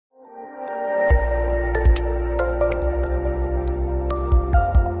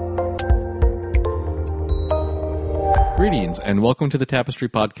friends, and welcome to the Tapestry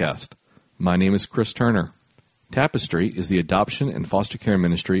Podcast. My name is Chris Turner. Tapestry is the adoption and foster care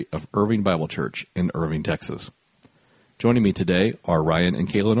ministry of Irving Bible Church in Irving, Texas. Joining me today are Ryan and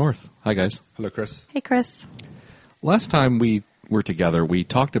Kayla North. Hi, guys. Hello, Chris. Hey, Chris. Last time we were together, we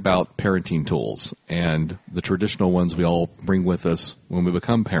talked about parenting tools and the traditional ones we all bring with us when we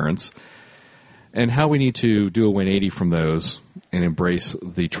become parents, and how we need to do a 180 from those and embrace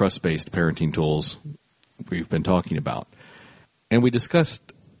the trust-based parenting tools we've been talking about. And we discussed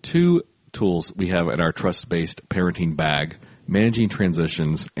two tools we have in our trust-based parenting bag: managing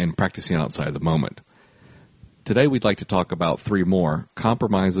transitions and practicing outside the moment. Today we'd like to talk about three more: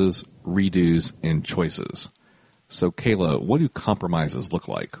 compromises, redos, and choices. So Kayla, what do compromises look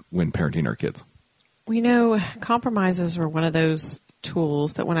like when parenting our kids? We know compromises were one of those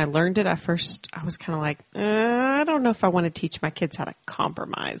tools that when I learned it, I was kind of like, I don't know if I want to teach my kids how to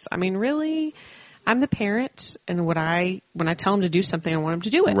compromise. I mean, really, I'm the parent, and when I tell them to do something, I want them to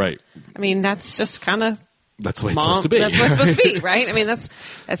do it. Right. I mean, that's just kind of that's the way it's supposed to be. That's what it's supposed to be, right? I mean,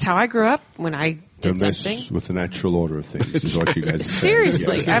 that's how I grew up. When I did something, mess with the natural order of things is what you guys said.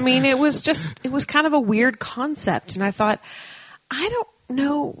 Seriously. Yes. I mean, it was kind of a weird concept, and I thought, I don't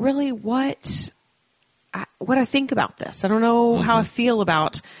know really what I think about this. I don't know how I feel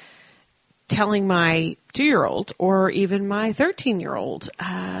about telling my 2-year-old or even my 13-year-old,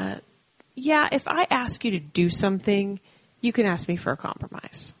 yeah, if I ask you to do something, you can ask me for a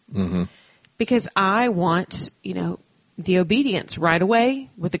compromise. Mm-hmm. Because I want, the obedience right away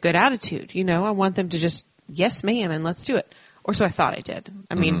with a good attitude. I want them to just, yes, ma'am, and let's do it. Or so I thought I did.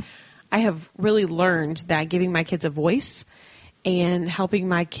 I mean, I have really learned that giving my kids a voice and helping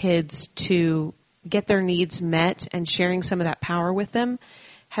my kids to get their needs met and sharing some of that power with them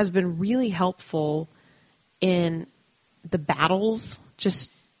has been really helpful in the battles just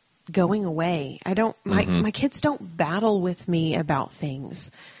going away. My kids don't battle with me about things.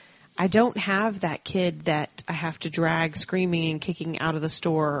 I don't have that kid that I have to drag screaming and kicking out of the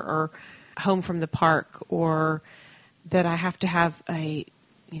store or home from the park, or that I have to have a,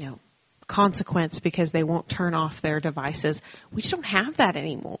 consequence because they won't turn off their devices. We just don't have that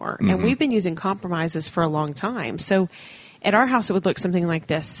anymore. And we've been using compromises for a long time. So at our house, it would look something like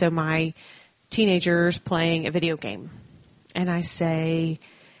this. So my teenager's playing a video game, and I say,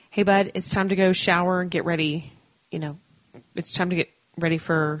 hey, bud, it's time to go shower and get ready. It's time to get ready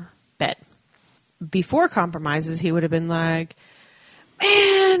for bed. Before compromises, he would have been like,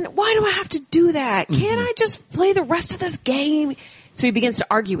 man, why do I have to do that? Can't I just play the rest of this game? So he begins to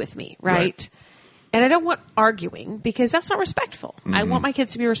argue with me, right? And I don't want arguing because that's not respectful. I want my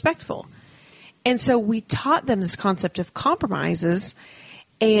kids to be respectful. And so we taught them this concept of compromises.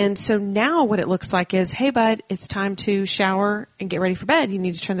 And so now what it looks like is, hey, bud, it's time to shower and get ready for bed. You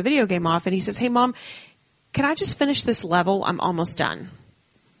need to turn the video game off. And he says, hey, Mom, can I just finish this level? I'm almost done.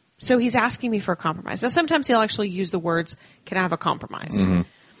 So he's asking me for a compromise. Now, sometimes he'll actually use the words, can I have a compromise?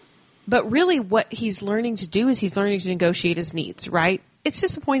 But really what he's learning to do is he's learning to negotiate his needs, right? It's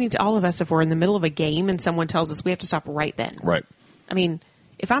disappointing to all of us if we're in the middle of a game and someone tells us we have to stop right then. Right. I mean,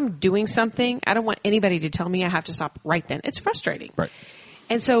 if I'm doing something, I don't want anybody to tell me I have to stop right then. It's frustrating. Right.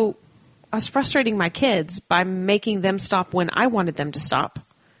 And so I was frustrating my kids by making them stop when I wanted them to stop.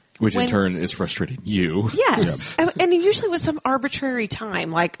 Which in turn is frustrating you. Yes. Yeah. And usually with some arbitrary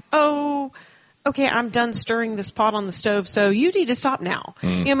time, like, oh, okay, I'm done stirring this pot on the stove, so you need to stop now.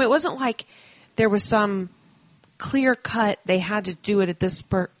 It wasn't like there was some clear cut, they had to do it at this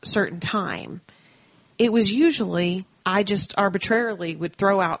certain time. It was usually, I just arbitrarily would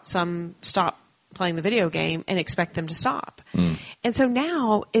throw out some stop playing the video game and expect them to stop. And so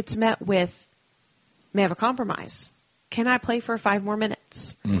now it's met with, may I have a compromise? Can I play for 5 more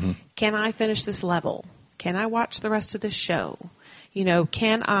minutes? Can I finish this level? Can I watch the rest of this show?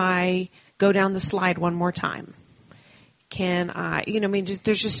 Can I go down the slide one more time? Can I,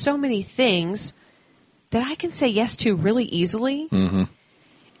 there's just so many things that I can say yes to really easily.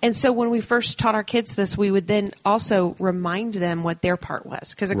 And so when we first taught our kids this, we would then also remind them what their part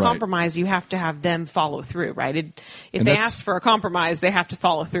was. Because a compromise, you have to have them follow through, right? If they ask for a compromise, they have to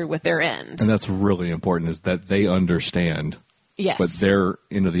follow through with their end. And that's really important, is that they understand what their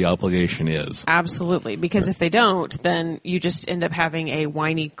end of the obligation is. Absolutely. Because if they don't, then you just end up having a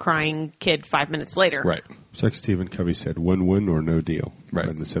whiny, crying kid 5 minutes later. Right. It's like Stephen Covey said, win-win or no deal. Right.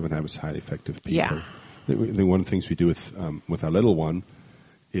 And the 7 Habits of Highly Effective People. Yeah. I think one of the things we do with our little one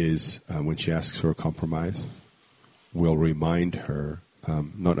is when she asks for a compromise, we'll remind her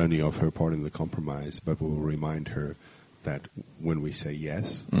not only of her part in the compromise, but we'll remind her that when we say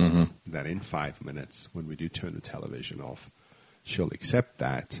yes, that in 5 minutes, when we do turn the television off, she'll accept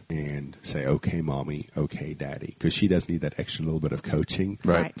that and say, okay, mommy, okay, daddy, because she does need that extra little bit of coaching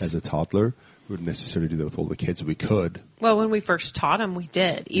Right. as a toddler. We wouldn't necessarily do that with all the kids. We could. Well, when we first taught them, we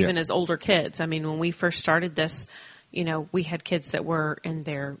did, even Yeah. as older kids. I mean, when we first started this, we had kids that were in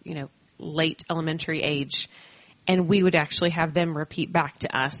their, late elementary age, and we would actually have them repeat back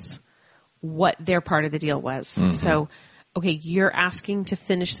to us what their part of the deal was. Mm-hmm. So, okay, you're asking to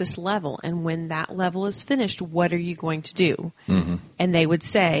finish this level, and when that level is finished, what are you going to do? Mm-hmm. And they would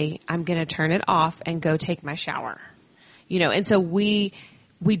say, I'm going to turn it off and go take my shower. And so we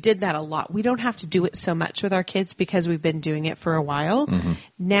did that a lot. We don't have to do it so much with our kids because we've been doing it for a while. Mm-hmm.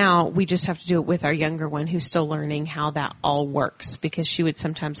 Now we just have to do it with our younger one who's still learning how that all works, because she would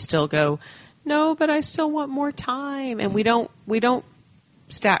sometimes still go, no, but I still want more time. And we don't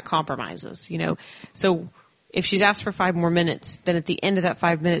stack compromises, So if she's asked for 5 more minutes, then at the end of that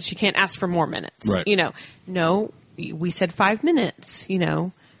 5 minutes, she can't ask for more minutes. Right. No, we said 5 minutes,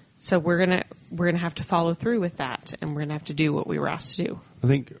 So we're gonna have to follow through with that, and we're gonna have to do what we were asked to do. I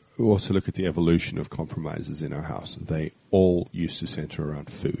think we also look at the evolution of compromises in our house. They all used to center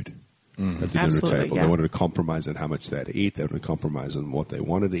around food at the dinner Absolutely, table. yeah. They wanted to compromise on how much they had to eat. They wanted to compromise on what they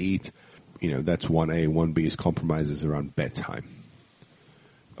wanted to eat. That's 1A. 1B is compromises around bedtime,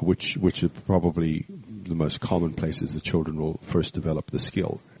 which are probably the most common places the children will first develop the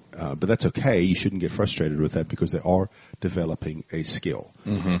skill. But that's okay. You shouldn't get frustrated with that because they are developing a skill.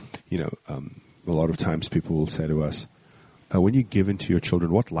 Mm-hmm. A lot of times people will say to us, when you give into your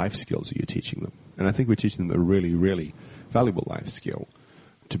children, what life skills are you teaching them? And I think we're teaching them a really, really valuable life skill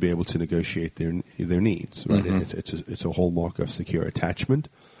to be able to negotiate their needs. Right? Mm-hmm. It's a hallmark of secure attachment.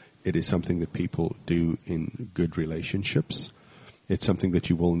 It is something that people do in good relationships. It's something that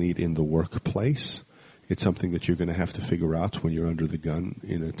you will need in the workplace. It's something that you're going to have to figure out when you're under the gun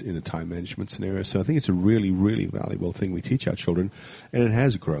in a time management scenario. So I think it's a really, really valuable thing we teach our children, and it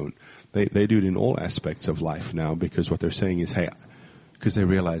has grown. They do it in all aspects of life now, because what they're saying is, hey, because they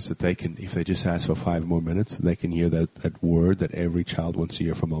realize that they can, if they just ask for 5 more minutes, they can hear that word that every child wants to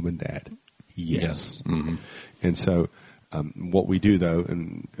hear from mom and dad. Yes. Mm-hmm. And so what we do, though,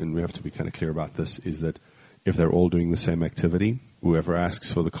 and we have to be kind of clear about this, is that if they're all doing the same activity, whoever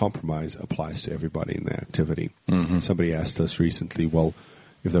asks for the compromise applies to everybody in the activity. Mm-hmm. Somebody asked us recently, well,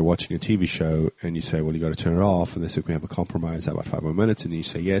 if they're watching a TV show and you say, well, you got to turn it off, and they say, can we have a compromise? How about 5 more minutes? And you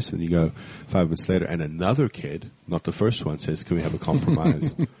say yes, and you go 5 minutes later, and another kid, not the first one, says, can we have a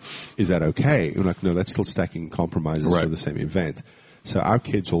compromise? Is that okay? We're like, no, that's still stacking compromises for the same event. So our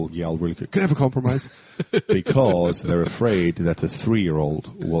kids will yell really good, can I have a compromise? Because they're afraid that the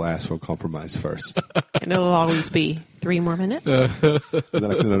 3-year-old will ask for a compromise first. And it'll always be 3 more minutes. And they're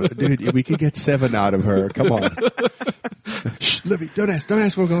like, no, dude, we can get 7 out of her. Come on. Shh, Libby, don't ask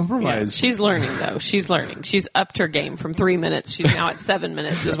for a compromise. Yeah, she's learning, though. She's learning. She's upped her game from 3 minutes. She's now at 7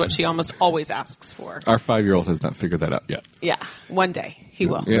 minutes is what she almost always asks for. Our 5-year-old has not figured that out yet. Yeah, one day he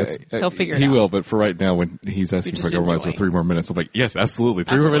will. Yeah, He'll figure it out. He will, but for right now, when he's asking for a compromise for 3 more minutes, I'm like, yes, absolutely,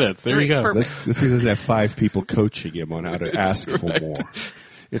 3 more minutes. There you go. Perfect. That's because they have 5 people coaching him on how to ask for more.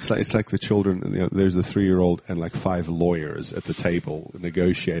 It's like the children. There's a 3-year-old and like 5 lawyers at the table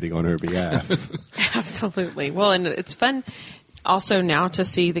negotiating on her behalf. Absolutely. Well, and it's fun also now to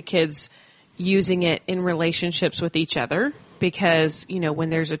see the kids using it in relationships with each other, because when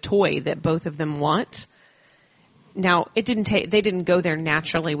there's a toy that both of them want. Now they didn't go there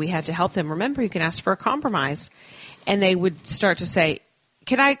naturally. We had to help them. Remember, you can ask for a compromise, and they would start to say,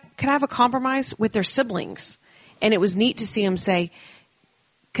 "Can I have a compromise?" with their siblings, and it was neat to see them say,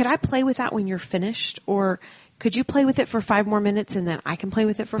 could I play with that when you're finished? Or could you play with it for 5 more minutes and then I can play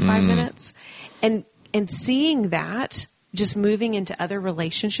with it for 5 minutes? And seeing that just moving into other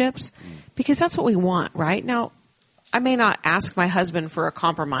relationships, because that's what we want, right? Now, I may not ask my husband for a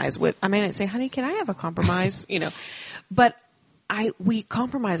compromise I may not say, honey, can I have a compromise? But we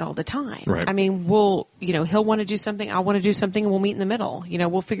compromise all the time. Right. I mean, he'll want to do something, I want to do something, and we'll meet in the middle.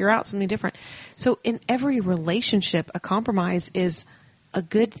 We'll figure out something different. So in every relationship, a compromise is a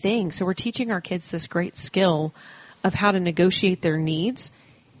good thing. So we're teaching our kids this great skill of how to negotiate their needs.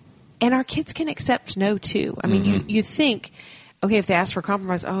 And our kids can accept no too. I mean, you think, okay, if they ask for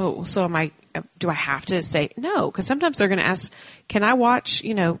compromise, so do I have to say no? Because sometimes they're going to ask, can I watch,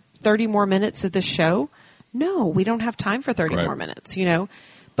 30 more minutes of this show? No, we don't have time for 30 more minutes,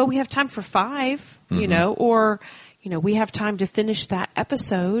 but we have time for 5, or, we have time to finish that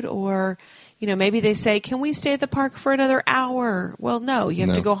episode, or, maybe they say, can we stay at the park for another hour? Well, no, you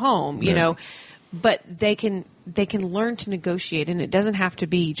have to go home, but they can they can learn to negotiate, and it doesn't have to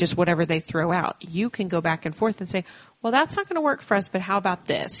be just whatever they throw out. You can go back and forth and say, well, that's not going to work for us, but how about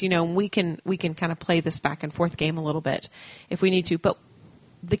this? And we can kind of play this back and forth game a little bit if we need to. But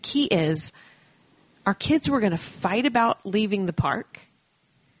the key is our kids were going to fight about leaving the park,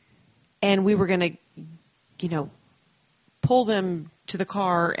 and we were going to, pull them to the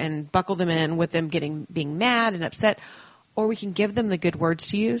car and buckle them in with them being mad and upset, or we can give them the good words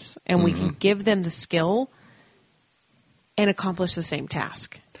to use, and we can give them the skill and accomplish the same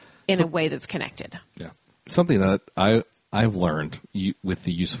task in a way that's connected. Yeah. Something that I've learned with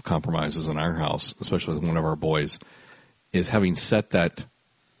the use of compromises in our house, especially with one of our boys, is having set that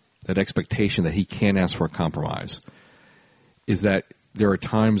expectation that he can ask for a compromise, is that there are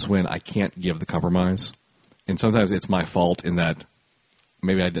times when I can't give the compromise, and sometimes it's my fault in that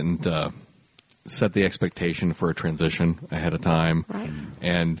maybe I didn't set the expectation for a transition ahead of time. Right.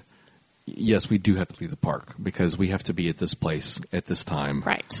 And yes, we do have to leave the park because we have to be at this place at this time.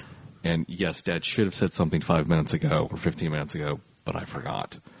 Right. And yes, Dad should have said something 5 minutes ago or 15 minutes ago, but I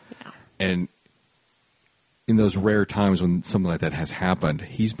forgot. Yeah. And in those rare times when something like that has happened,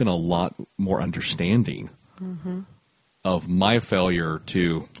 he's been a lot more understanding of my failure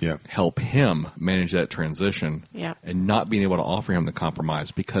to help him manage that transition and not being able to offer him the compromise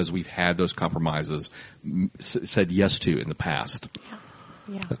because we've had those compromises said yes to in the past.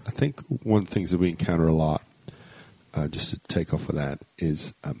 Yeah. I think one of the things that we encounter a lot, just to take off of that,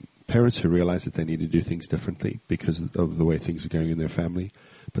 is parents who realize that they need to do things differently because of the way things are going in their family.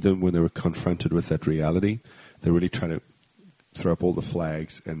 But then when they were confronted with that reality, they really try to throw up all the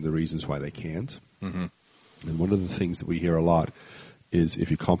flags and the reasons why they can't. Mm-hmm. And one of the things that we hear a lot is if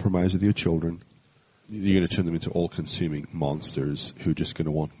you compromise with your children, you're going to turn them into all-consuming monsters who are just going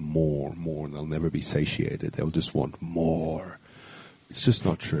to want more, and they'll never be satiated. They'll just want more. It's just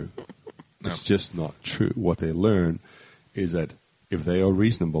not true. No. It's just not true. What they learn is that if they are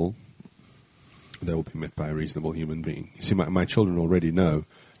reasonable, they will be met by a reasonable human being. You see, my children already know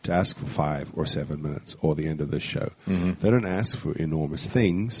to ask for 5 or 7 minutes or the end of this show. Mm-hmm. They don't ask for enormous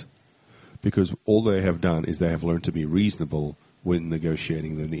things because all they have done is they have learned to be reasonable when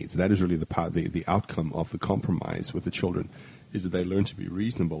negotiating their needs. That is really the outcome of the compromise with the children, is that they learn to be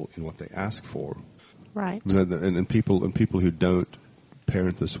reasonable in what they ask for. Right. And people who don't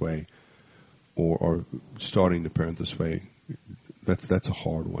parent this way or are starting to parent this way, that's a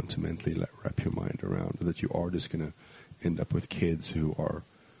hard one to mentally wrap your mind around, that you are just going to end up with kids who are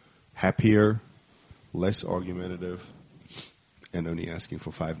happier, less argumentative, and only asking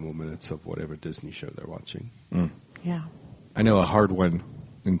for 5 more minutes of whatever Disney show they're watching. Mm. Yeah. I know a hard one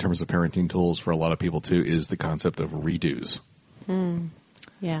in terms of parenting tools for a lot of people, too, is the concept of redos. Mm.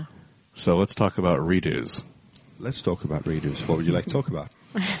 Yeah. So let's talk about redos. Let's talk about redos. What would you like to talk about?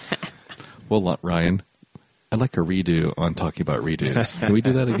 Well, Ryan, I'd like a redo on talking about redos. Can we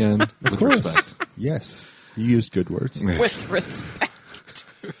do that again? With respect. Yes. You used good words. With respect.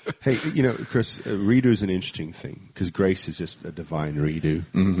 Hey, Chris, redo is an interesting thing because grace is just a divine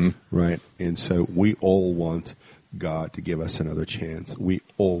redo, right? And so we all want God to give us another chance. We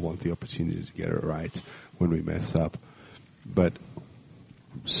all want the opportunity to get it right when we mess up. But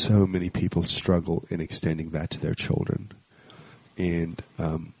so many people struggle in extending that to their children. And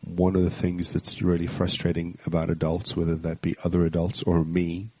one of the things that's really frustrating about adults, whether that be other adults or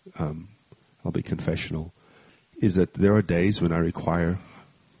me, I'll be confessional, is that there are days when I require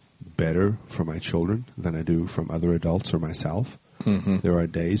better from my children than I do from other adults or myself. Mm-hmm. There are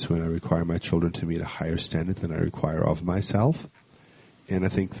days when I require my children to meet a higher standard than I require of myself. And I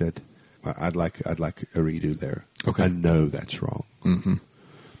think that I'd like a redo there. Okay. I know that's wrong. Mm-hmm.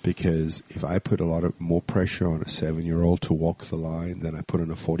 Because if I put a lot of more pressure on a 7-year-old to walk the line than I put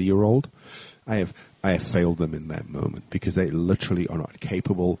on a 40-year-old, I have failed them in that moment because they literally are not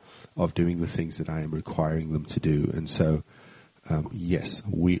capable of doing the things that I am requiring them to do. And so, yes,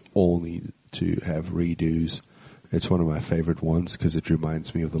 we all need to have redos. It's one of my favorite ones because it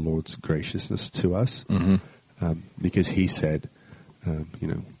reminds me of the Lord's graciousness to us. Mm-hmm. Because He said,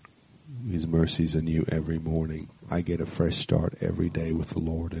 His mercies are new every morning. I get a fresh start every day with the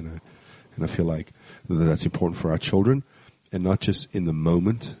Lord, and I feel like that's important for our children, and not just in the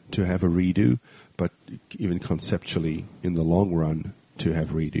moment to have a redo, but even conceptually in the long run to have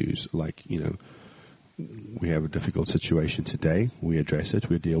redos. Like, we have a difficult situation today, we address it,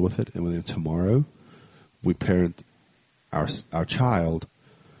 we deal with it, and then tomorrow we parent our child,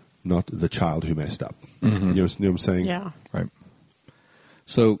 not the child who messed up. Mm-hmm. You know what I'm saying? Yeah. Right.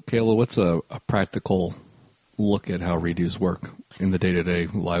 So, Kayla, what's a practical look at how redos work in the day-to-day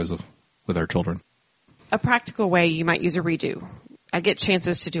lives with our children? A practical way you might use a redo. I get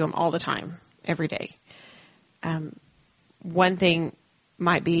chances to do them all the time, every day. One thing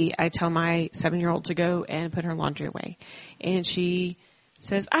might be I tell my 7-year-old to go and put her laundry away. And she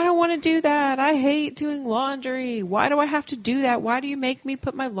says, I don't want to do that. I hate doing laundry. Why do I have to do that? Why do you make me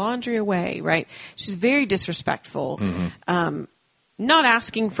put my laundry away? Right? She's very disrespectful. Not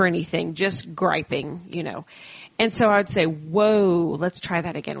asking for anything, just griping, you know. And so I'd say, whoa, let's try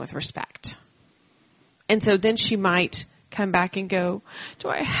that again with respect. And so then she might come back and go, do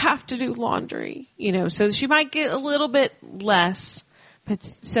I have to do laundry? You know, so she might get a little bit less. But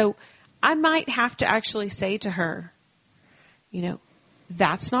so I might have to actually say to her, you know,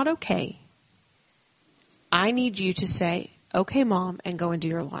 that's not okay. I need you to say, okay, Mom, and go and do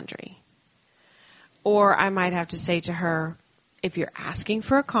your laundry. Or I might have to say to her, if you're asking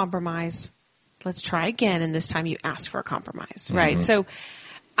for a compromise, let's try again, and this time you ask for a compromise, right? So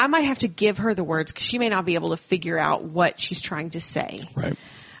I might have to give her the words because she may not be able to figure out what she's trying to say. Right.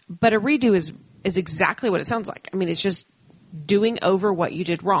 But a redo is exactly what it sounds like. I mean, it's just doing over what you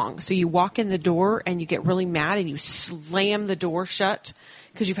did wrong. So you walk in the door and you get really mad and you slam the door shut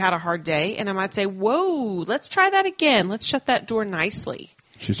because you've had a hard day. And I might say, whoa, let's try that again. Let's shut that door nicely.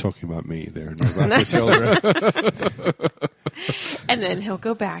 She's talking about me there. No, about the children. And then he'll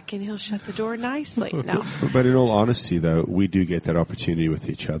go back and he'll shut the door nicely. No. But in all honesty, though, we do get that opportunity with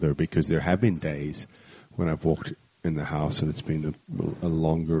each other because there have been days when I've walked in the house and it's been a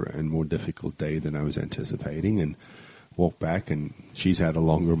longer and more difficult day than I was anticipating, and walk back and she's had a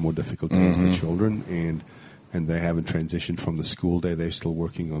longer, more difficult day with the children, and they haven't transitioned from the school day. They're still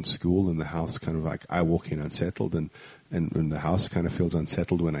working on school, and the house kind of like, I walk in unsettled, and the house kind of feels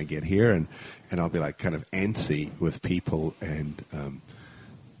unsettled when I get here, and I'll be like kind of antsy with people, and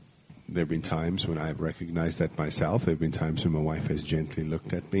there have been times when I've recognized that myself. There have been times when my wife has gently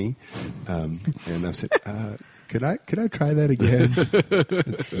looked at me, and I've said, could I try that again?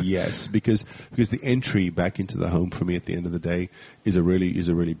 Yes, because the entry back into the home for me at the end of the day is a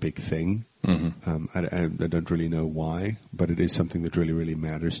really big thing. I don't really know why, but it is something that really, really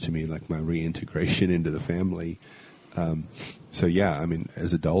matters to me, like my reintegration into the family. So yeah, I mean,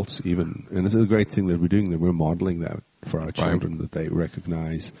 as adults even, and it's a great thing that we're doing, that we're modeling that for our children, that they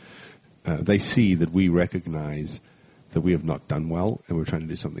recognize, they see that we recognize that we have not done well and we're trying to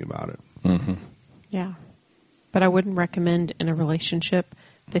do something about it. Yeah. But I wouldn't recommend in a relationship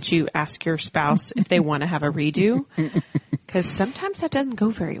that you ask your spouse if they want to have a redo, because sometimes that doesn't go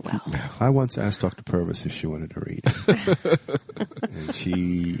very well. I once asked Dr. Purvis if she wanted a redo, and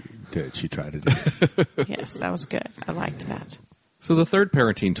she did. She tried it. Yes, that was good. I liked that. So the third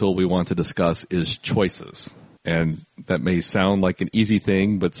parenting tool we want to discuss is choices. And that may sound like an easy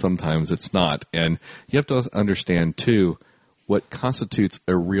thing, but sometimes it's not. And you have to understand, too, what constitutes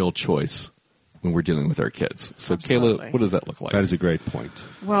a real choice when we're dealing with our kids. So, Absolutely. Kayla, what does that look like? That is a great point.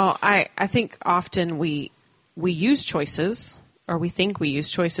 Well, I think often we use choices, or we think we use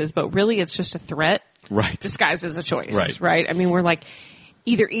choices, but really it's just a threat disguised as a choice, right? I mean, we're like,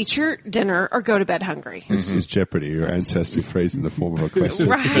 either eat your dinner or go to bed hungry. This is Jeopardy, your ancestry phrased in the form of a question.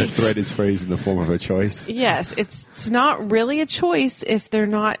 Right. The threat is phrased in the form of a choice. Yes, it's not really a choice if they're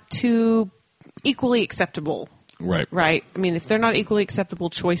not two equally acceptable. Right. Right? I mean, if they're not equally acceptable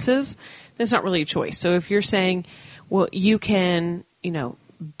choices, then it's not really a choice. So if you're saying, well, you can,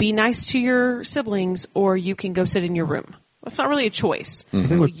 be nice to your siblings or you can go sit in your room. That's not really a choice.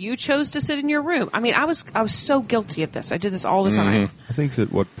 Well, you chose to sit in your room. I mean, I was so guilty of this. I did this all the time. I think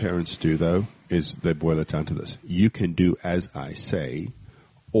that what parents do, though, is they boil it down to this. You can do as I say,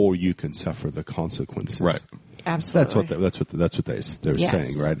 or you can suffer the consequences. Right. Absolutely. That's what they're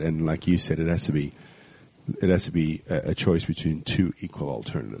saying, right? And like you said, it has to be a choice between two equal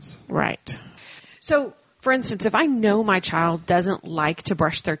alternatives. Right. So, for instance, if I know my child doesn't like to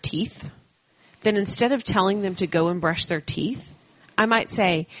brush their teeth, then instead of telling them to go and brush their teeth, I might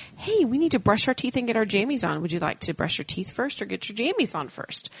say, hey, we need to brush our teeth and get our jammies on. Would you like to brush your teeth first or get your jammies on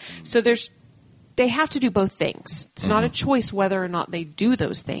first? So they have to do both things. It's not a choice whether or not they do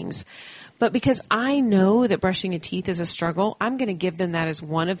those things. But because I know that brushing a teeth is a struggle, I'm going to give them that as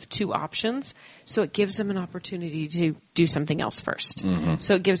one of two options. So it gives them an opportunity to do something else first.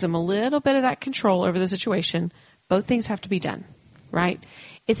 So it gives them a little bit of that control over the situation. Both things have to be done, right?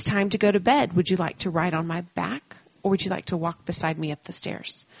 It's time to go to bed. Would you like to ride on my back or would you like to walk beside me up the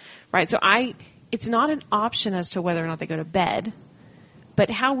stairs? Right? So it's not an option as to whether or not they go to bed,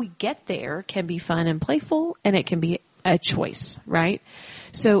 but how we get there can be fun and playful, and it can be a choice, right?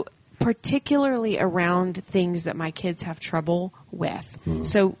 So particularly around things that my kids have trouble with.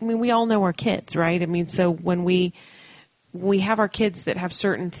 So, I mean, we all know our kids, right? I mean, so when we have our kids that have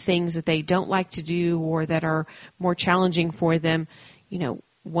certain things that they don't like to do or that are more challenging for them,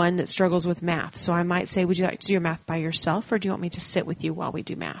 one that struggles with math. So I might say, would you like to do your math by yourself, or do you want me to sit with you while we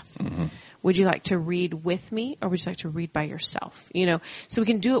do math? Mm-hmm. Would you like to read with me, or would you like to read by yourself? So we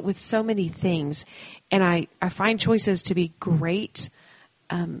can do it with so many things. And I find choices to be great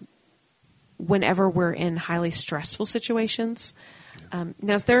whenever we're in highly stressful situations.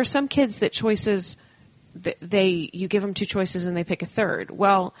 Now, there are some kids that choices, you give them two choices and they pick a third.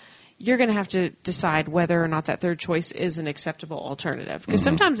 Well, you're going to have to decide whether or not that third choice is an acceptable alternative. Because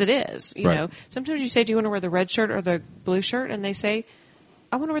sometimes it is. You know, sometimes you say, do you want to wear the red shirt or the blue shirt? And they say,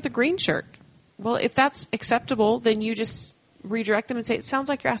 I want to wear the green shirt. Well, if that's acceptable, then you just redirect them and say, it sounds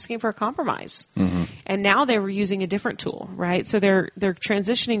like you're asking for a compromise. Mm-hmm. And now they were using a different tool, right? So they're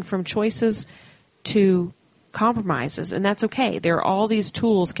transitioning from choices to compromises, and that's okay. All these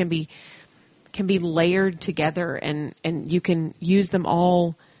tools can be layered together, and you can use them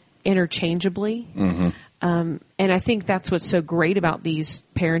all interchangeably. Mm-hmm. And I think that's what's so great about these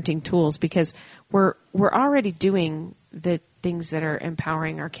parenting tools, because we're already doing the things that are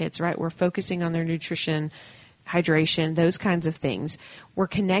empowering our kids, right? We're focusing on their nutrition, hydration, those kinds of things. We're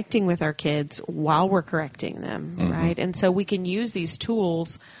connecting with our kids while we're correcting them, mm-hmm. right? And so we can use these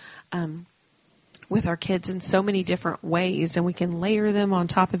tools with our kids in so many different ways, and we can layer them on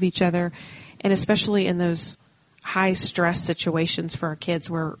top of each other, and especially in those high stress situations for our kids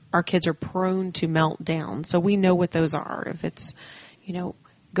where our kids are prone to meltdown. So we know what those are. If it's,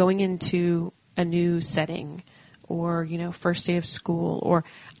 going into a new setting, or, first day of school, or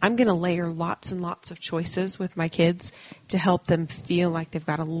I'm going to layer lots and lots of choices with my kids to help them feel like they've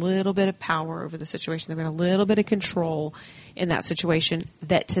got a little bit of power over the situation. They've got a little bit of control in that situation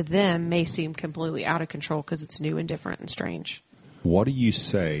that to them may seem completely out of control because it's new and different and strange. What do you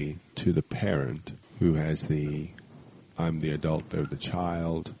say to the parent who has I'm the adult, they're the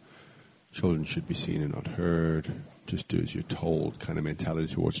child, children should be seen and not heard, just do as you're told kind of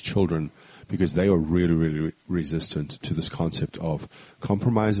mentality towards children, because they are really, really resistant to this concept of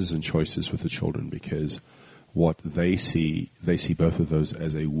compromises and choices with the children, because what they see both of those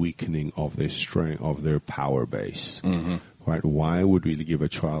as a weakening of their strength, of their power base. Mm-hmm. Right? Why would we give a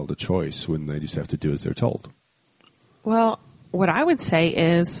child a choice when they just have to do as they're told? Well, what I would say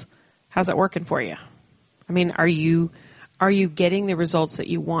is, how's that working for you? I mean, are you getting the results that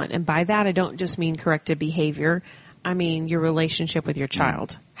you want? And by that, I don't just mean corrected behavior. I mean your relationship with your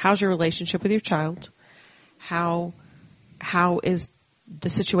child. How's your relationship with your child? How is the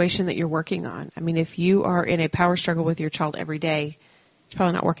situation that you're working on? I mean, if you are in a power struggle with your child every day, it's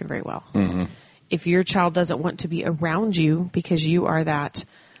probably not working very well. Mm-hmm. If your child doesn't want to be around you because you are that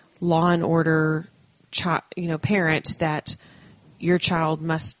law and order parent that your child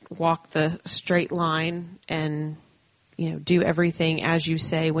must walk the straight line and, do everything as you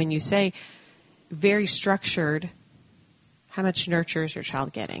say, when you say, very structured, how much nurture is your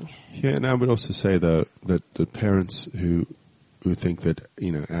child getting? Yeah, and I would also say that the parents who think that,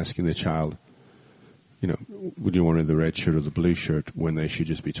 asking their child, would you want the red shirt or the blue shirt, when they should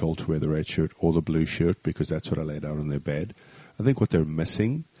just be told to wear the red shirt or the blue shirt because that's what I laid out on their bed. I think what they're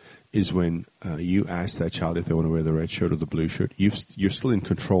missing is when you ask that child if they want to wear the red shirt or the blue shirt, you're still in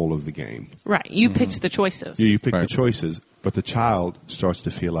control of the game. Right. You picked the choices. You picked the choices, but the child starts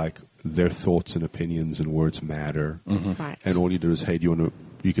to feel like their thoughts and opinions and words matter. Mm-hmm. Right. And all you do is, hey,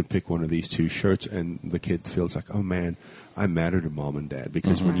 you can pick one of these two shirts, and the kid feels like, oh man, I matter to mom and dad.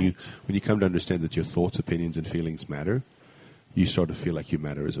 Because when you come to understand that your thoughts, opinions, and feelings matter, you start to feel like you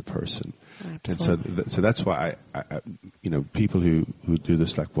matter as a person. Absolutely. And so that's why I people who do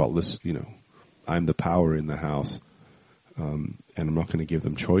this, like, well, I'm the power in the house, and I'm not going to give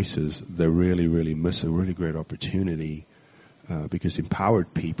them choices. They really, really miss a really great opportunity, because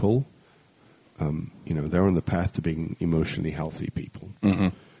empowered people, they're on the path to being emotionally healthy people. Mm-hmm.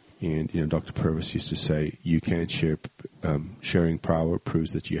 And, Dr. Purvis used to say, you can't sharing power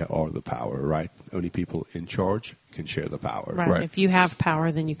proves that you are the power, right? Only people in charge can share the power. Right. If you have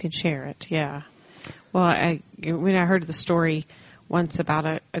power, then you can share it. Yeah. Well, when I heard the story once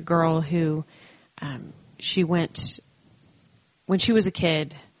about a girl who, she went, when she was a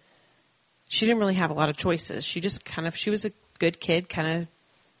kid, she didn't really have a lot of choices. She just she was a good kid, kind of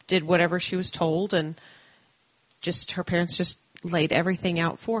did whatever she was told, and her parents just laid everything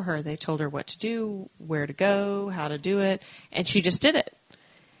out for her. They told her what to do, where to go, how to do it, and she just did it.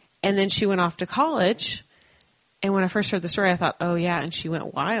 And then she went off to college, and when I first heard the story, I thought, oh yeah, and she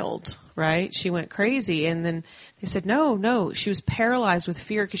went wild, right? She went crazy. And then they said, no, she was paralyzed with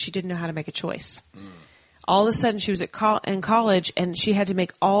fear because she didn't know how to make a choice. Mm. All of a sudden, she was in college, and she had to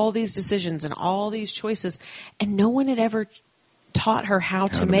make all these decisions and all these choices, and no one had ever taught her how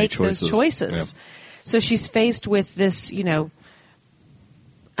to make those choices. Yeah. So she's faced with this,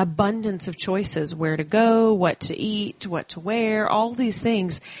 abundance of choices, where to go, what to eat, what to wear, all these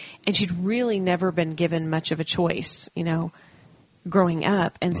things. And she'd really never been given much of a choice, growing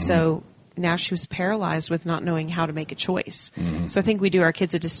up. And so now she was paralyzed with not knowing how to make a choice. So I think we do our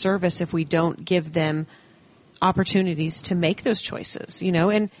kids a disservice if we don't give them opportunities to make those choices,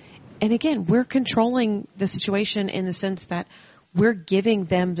 and again, we're controlling the situation in the sense that we're giving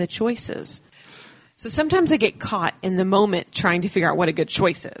them the choices. So sometimes I get caught in the moment trying to figure out what a good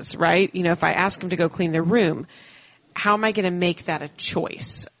choice is, right? If I ask them to go clean their room, how am I going to make that a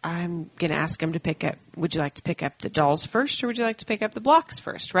choice? I'm going to ask them to pick up, would you like to pick up the dolls first, or would you like to pick up the blocks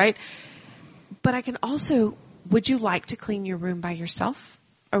first, right? But I can also, would you like to clean your room by yourself,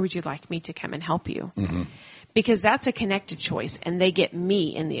 or would you like me to come and help you? Because that's a connected choice, and they get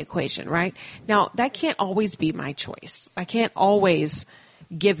me in the equation, right? Now, that can't always be my choice. I can't always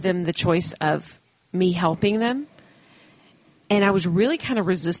give them the choice of me helping them. And I was really kind of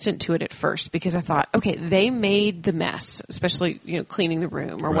resistant to it at first, because I thought, okay, they made the mess, especially, cleaning the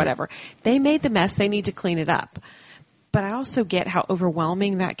room or whatever. They made the mess. They need to clean it up. But I also get how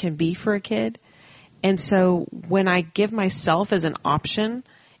overwhelming that can be for a kid. And so when I give myself as an option,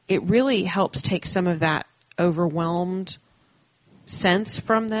 it really helps take some of that overwhelmed sense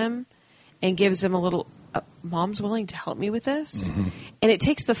from them and gives them a little, Mom's willing to help me with this. And it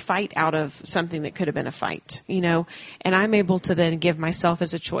takes the fight out of something that could have been a fight, and I'm able to then give myself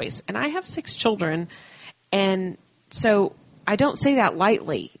as a choice. And I have 6 children, and so I don't say that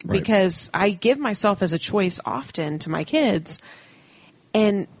lightly, because I give myself as a choice often to my kids.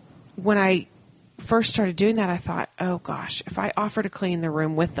 And when I first started doing that, I thought, oh gosh, if I offer to clean the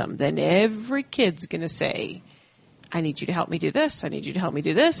room with them, then every kid's going to say, I need you to help me do this. I need you to help me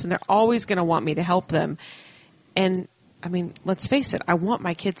do this. And they're always going to want me to help them. And I mean, let's face it, I want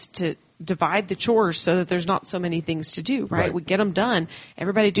my kids to divide the chores so that there's not so many things to do, right? We get them done.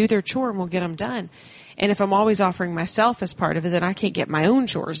 Everybody do their chore and we'll get them done. And if I'm always offering myself as part of it, then I can't get my own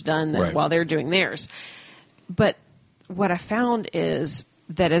chores done while they're doing theirs. But what I found is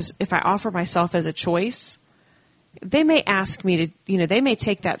that if I offer myself as a choice, they may ask me to, they may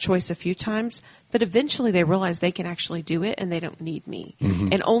take that choice a few times, but eventually they realize they can actually do it and they don't need me.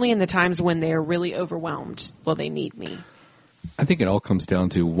 And only in the times when they're really overwhelmed will they need me. I think it all comes down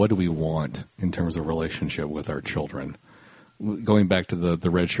to, what do we want in terms of relationship with our children? Going back to the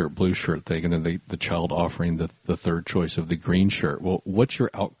red shirt, blue shirt thing, and then the child offering the third choice of the green shirt. Well, what's your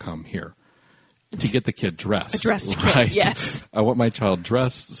outcome here? To get the kid dressed. A dressed right? kid, yes. I want my child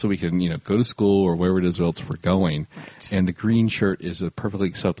dressed so we can, go to school or wherever it is else we're going. Right. And the green shirt is a perfectly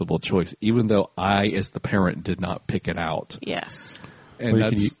acceptable choice, even though I, as the parent, did not pick it out. Yes. And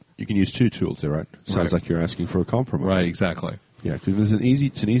you can use 2 tools there, right? Sounds like you're asking for a compromise. Right, exactly. Yeah, because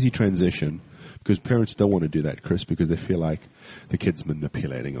it's an easy transition, because parents don't want to do that, Chris, because they feel like the kid's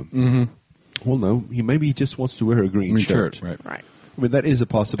manipulating them. Well, no, maybe he just wants to wear a green shirt. Right. I mean, that is a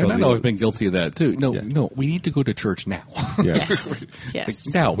possibility. And I know I've been guilty of that, too. No, we need to go to church now. Yes. Like,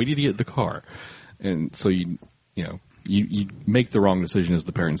 now, we need to get in the car. And so, you make the wrong decision as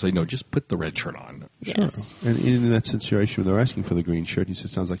the parent and say, no, just put the red shirt on. Yes. And in that situation, when they're asking for the green shirt, you said,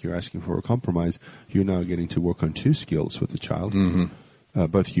 sounds like you're asking for a compromise. You're now getting to work on 2 skills with the child,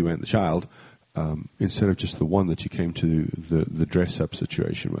 both you and the child, instead of just the one that you came to the dress-up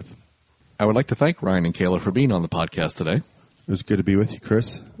situation with. I would like to thank Ryan and Kayla for being on the podcast today. It was good to be with you,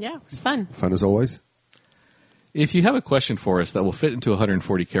 Chris. Yeah, it was fun. Fun as always. If you have a question for us that will fit into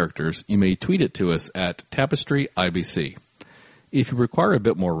 140 characters, you may tweet it to us at TapestryIBC. If you require a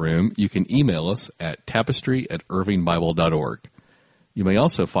bit more room, you can email us at tapestry@irvingbible.org. You may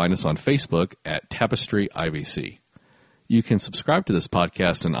also find us on Facebook at TapestryIBC. You can subscribe to this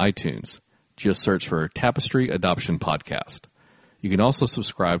podcast on iTunes. Just search for Tapestry Adoption Podcast. You can also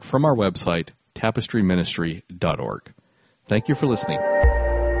subscribe from our website, tapestryministry.org. Thank you for listening.